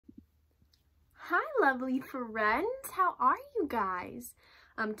Hi, lovely friends. How are you guys?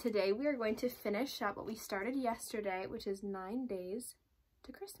 Today we are going to finish up what we started yesterday, which is 9 days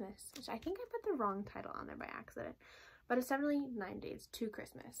to Christmas, which I think I put the wrong title on there by accident, but it's definitely 9 days to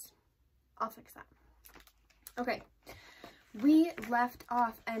Christmas. I'll fix that. Okay, we left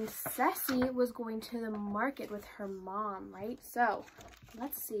off and Ceci was going to the market with her mom, right? So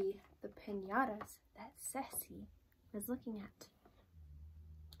let's see the piñatas that Ceci was looking at.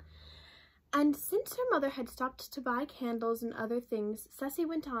 And since her mother had stopped to buy candles and other things, Ceci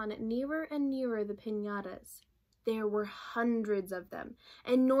went on nearer and nearer the piñatas. There were hundreds of them,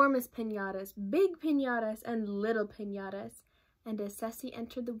 enormous piñatas, big piñatas, and little piñatas. And as Ceci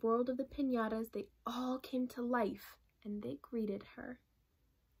entered the world of the piñatas, they all came to life, and they greeted her.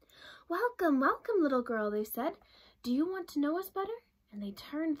 "Welcome, welcome, little girl," they said. "Do you want to know us better?" And they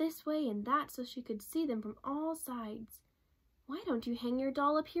turned this way and that so she could see them from all sides. "Why don't you hang your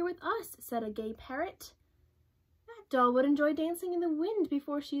doll up here with us?" said a gay parrot. "That doll would enjoy dancing in the wind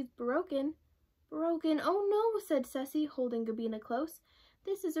before she's broken." "Broken? Oh no," said Ceci, holding Gabina close.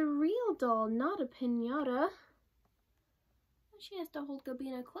 "This is a real doll, not a piñata." She has to hold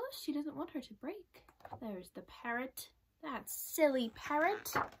Gabina close. She doesn't want her to break. There's the parrot. That silly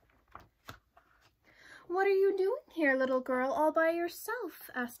parrot. "What are you doing here, little girl, all by yourself?"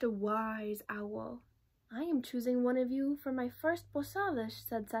 asked a wise owl. "I am choosing one of you for my first posada,"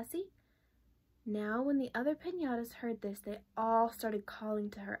 said Ceci. Now, when the other piñatas heard this, they all started calling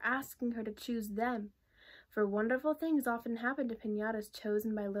to her, asking her to choose them. For wonderful things often happen to piñatas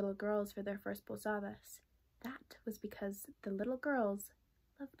chosen by little girls for their first posadas. That was because the little girls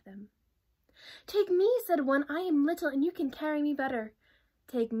loved them. "Take me," said one. "I am little and you can carry me better."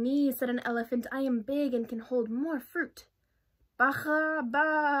 "Take me," said an elephant. "I am big and can hold more fruit." "Baja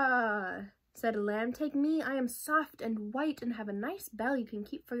ba," said a lamb. "Take me, I am soft and white and have a nice bell you can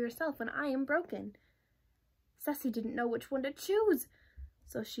keep for yourself when I am broken." Ceci didn't know which one to choose,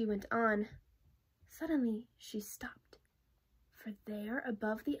 so she went on. Suddenly she stopped, for there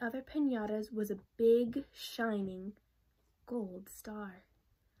above the other piñatas was a big, shining gold star.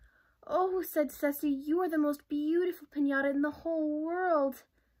 "Oh," said Ceci, "you are the most beautiful piñata in the whole world."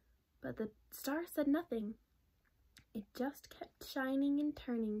 But the star said nothing. It just kept shining and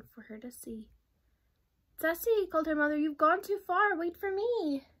turning for her to see. "Ceci," called her mother, "you've gone too far. Wait for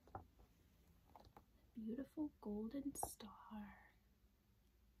me." Beautiful golden star.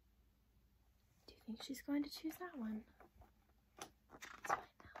 Do you think she's going to choose that one? Let's find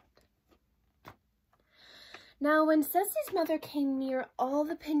out. Now, when Ceci's mother came near, all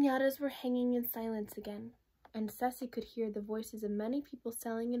the piñatas were hanging in silence again, and Ceci could hear the voices of many people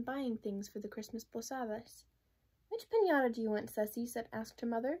selling and buying things for the Christmas posadas. "Which piñata do you want, Ceci?" asked her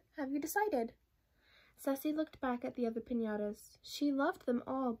mother. "Have you decided?" Ceci looked back at the other piñatas. She loved them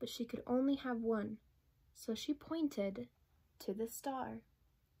all, but she could only have one, so she pointed to the star.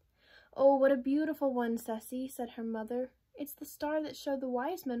 "Oh, what a beautiful one, Ceci," said her mother. "It's the star that showed the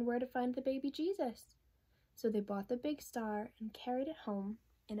wise men where to find the baby Jesus." So they bought the big star and carried it home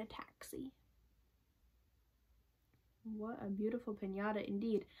in a taxi. What a beautiful piñata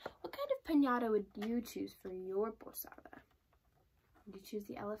indeed. What kind of piñata would you choose for your posada? Would you choose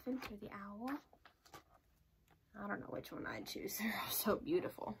the elephant or the owl? I don't know which one I'd choose. They're all so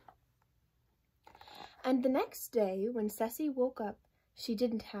beautiful. And the next day, when Ceci woke up, she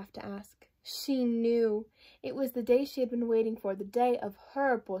didn't have to ask. She knew. It was the day she had been waiting for, the day of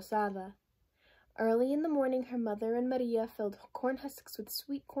her posada. Early in the morning, her mother and Maria filled corn husks with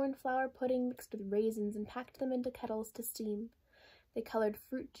sweet corn flour pudding mixed with raisins and packed them into kettles to steam. They colored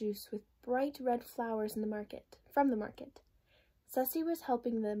fruit juice with bright red flowers from the market. Ceci was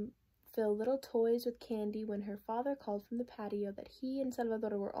helping them fill little toys with candy when her father called from the patio that he and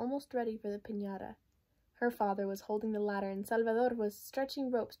Salvador were almost ready for the piñata. Her father was holding the ladder and Salvador was stretching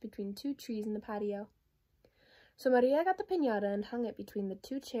ropes between two trees in the patio. So Maria got the piñata and hung it between the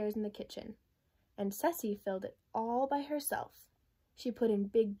two chairs in the kitchen. And Ceci filled it all by herself. She put in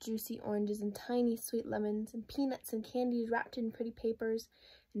big juicy oranges and tiny sweet lemons and peanuts and candies wrapped in pretty papers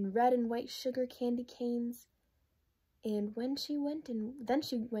and red and white sugar candy canes. And then she went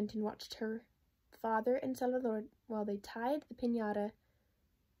and watched her father and Salvador while they tied the piñata.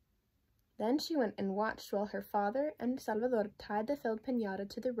 Then she went and watched while her father and Salvador tied the filled piñata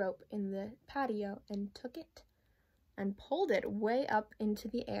to the rope in the patio and took it and pulled it way up into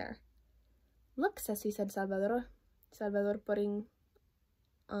the air. "Look, Ceci," said Salvador. Salvador putting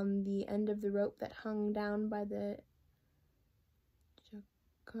on the end of the rope that hung down by the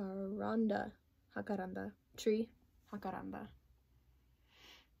jacaranda tree. Jacaranda.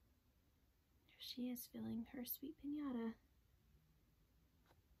 There she is filling her sweet piñata.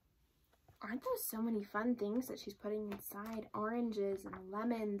 Aren't those so many fun things that she's putting inside? Oranges and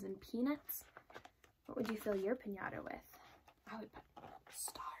lemons and peanuts. What would you fill your piñata with? I would put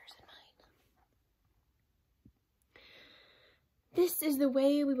stars in mine. This is the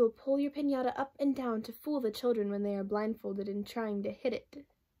way we will pull your piñata up and down to fool the children when they are blindfolded and trying to hit it.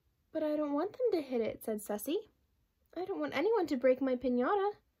 But I don't want them to hit it, said Ceci. I don't want anyone to break my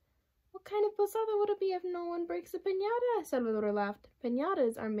piñata. What kind of posada would it be if no one breaks a piñata? Salvador laughed.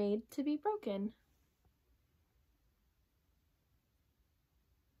 Piñatas are made to be broken.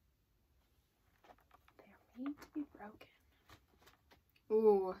 They are made to be broken.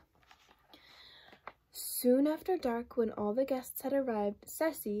 Ooh. Soon after dark, when all the guests had arrived,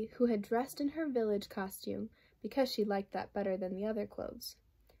 Ceci, who had dressed in her village costume, because she liked that better than the other clothes,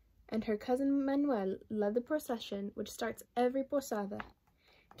 and her cousin Manuel led the procession, which starts every posada.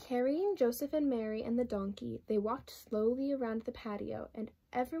 Carrying Joseph and Mary and the donkey, they walked slowly around the patio, and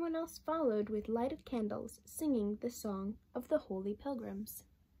everyone else followed with lighted candles, singing the song of the Holy Pilgrims.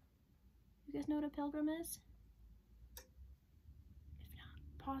 You guys know what a pilgrim is? If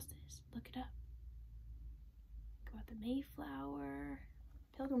not, pause this, look it up. Go about the Mayflower.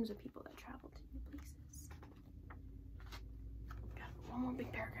 Pilgrims are people that travel to new places. Got one more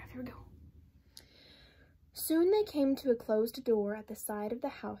big paragraph, here we go. Soon they came to a closed door at the side of the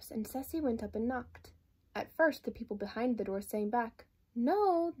house, and Ceci went up and knocked. At first, the people behind the door sang back,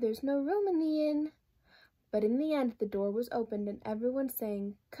 "No, there's no room in the inn." But in the end, the door was opened, and everyone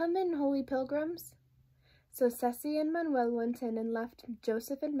sang, "Come in, holy pilgrims." So Ceci and Manuel went in and left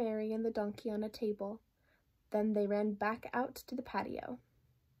Joseph and Mary and the donkey on a table. Then they ran back out to the patio.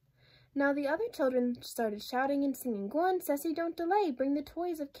 Now the other children started shouting and singing, "Go on, Ceci, don't delay. Bring the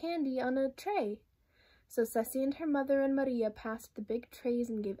toys of candy on a tray." So Ceci and her mother and Maria passed the big trays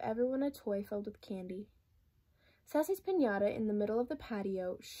and gave everyone a toy filled with candy. Ceci's piñata in the middle of the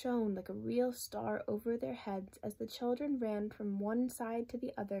patio shone like a real star over their heads as the children ran from one side to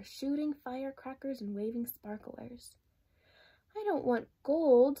the other, shooting firecrackers and waving sparklers. "I don't want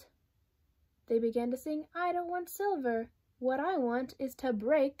gold," they began to sing. "I don't want silver. What I want is to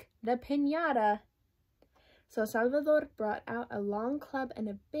break the piñata." So Salvador brought out a long club and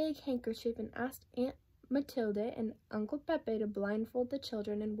a big handkerchief and asked Aunt Matilde and Uncle Pepe to blindfold the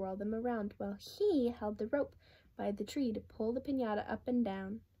children and whirl them around, while he held the rope by the tree to pull the piñata up and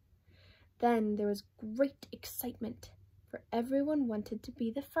down. Then there was great excitement, for everyone wanted to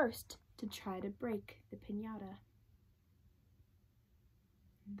be the first to try to break the piñata.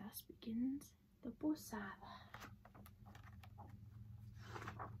 And thus begins the posada.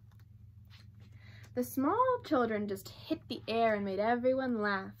 The small children just hit the air and made everyone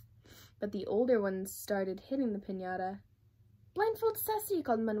laugh. But the older ones started hitting the piñata. "Blindfold Ceci,"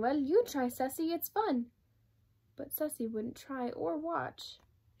 called Manuel. "You try, Ceci, it's fun." But Ceci wouldn't try or watch.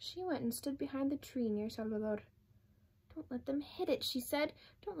 She went and stood behind the tree near Salvador. "Don't let them hit it," she said.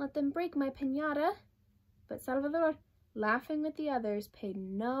 "Don't let them break my piñata." But Salvador, laughing with the others, paid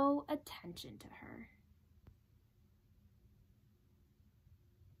no attention to her.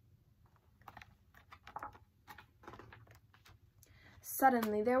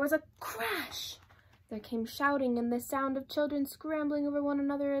 Suddenly there was a crash. There came shouting and the sound of children scrambling over one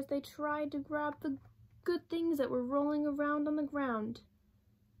another as they tried to grab the good things that were rolling around on the ground.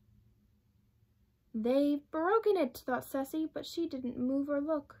 "They've broken it," thought Ceci, but she didn't move or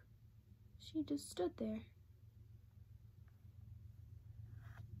look. She just stood there.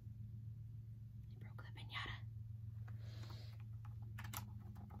 They broke the piñata.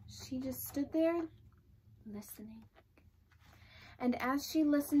 She just stood there, listening. And as she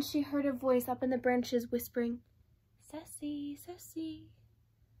listened, she heard a voice up in the branches whispering, "Ceci, Ceci."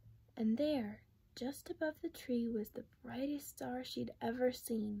 And there, just above the tree, was the brightest star she'd ever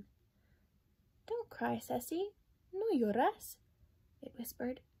seen. "Don't cry, Ceci. No lloras," it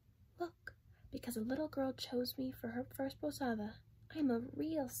whispered. "Look, because a little girl chose me for her first posada. I'm a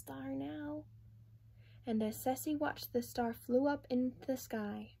real star now." And as Ceci watched, the star flew up into the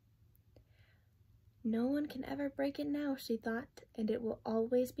sky. "No one can ever break it now," she thought, "and it will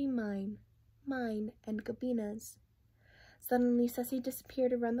always be mine and Gabina's." Suddenly, Ceci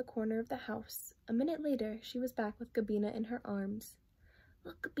disappeared around the corner of the house. A minute later, she was back with Gabina in her arms.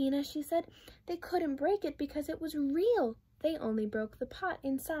 "Look, Gabina," she said, "they couldn't break it because it was real. They only broke the pot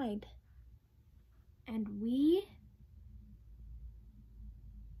inside." And we...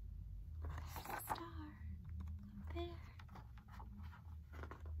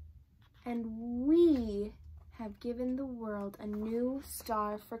 And we have given the world a new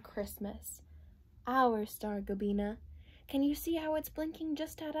star for Christmas. Our star, Gabina. Can you see how it's blinking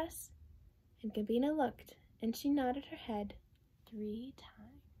just at us? And Gabina looked, and she nodded her head 3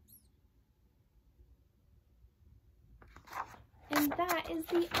 times. And that is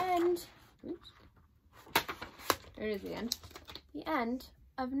the end. Oops. There it is, the end. The end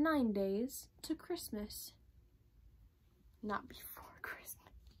of 9 Days to Christmas. Not before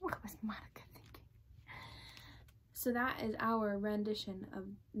Christmas. What was Monica thinking? So that is our rendition of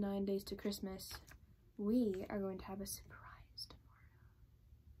 9 Days to Christmas. We are going to have a surprise tomorrow.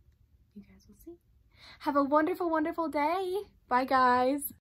 You guys will see. Have a wonderful, wonderful day. Bye, guys.